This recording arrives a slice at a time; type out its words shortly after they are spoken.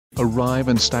Arrive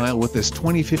in style with this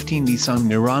 2015 Nissan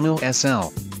Murano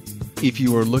SL. If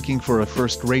you are looking for a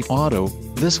first-rate auto,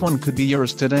 this one could be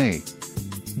yours today.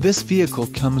 This vehicle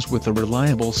comes with a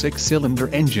reliable 6-cylinder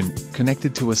engine,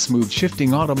 connected to a smooth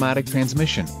shifting automatic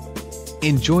transmission.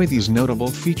 Enjoy these notable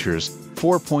features: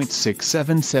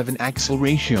 4.677 axle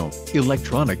ratio,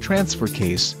 electronic transfer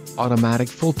case, automatic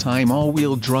full-time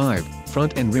all-wheel drive,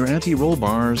 front and rear anti-roll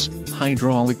bars,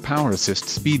 hydraulic power assist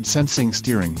speed sensing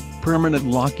steering, permanent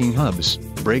locking hubs,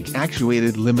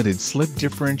 brake-actuated limited slip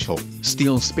differential,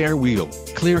 steel spare wheel,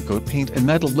 clear coat paint and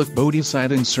metal look body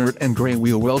side insert and gray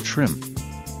wheel well trim.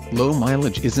 Low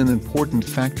mileage is an important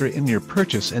factor in your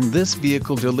purchase, and this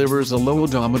vehicle delivers a low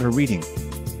odometer reading.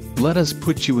 Let us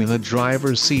put you in the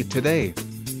driver's seat today.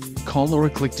 Call or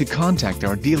click to contact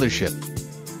our dealership.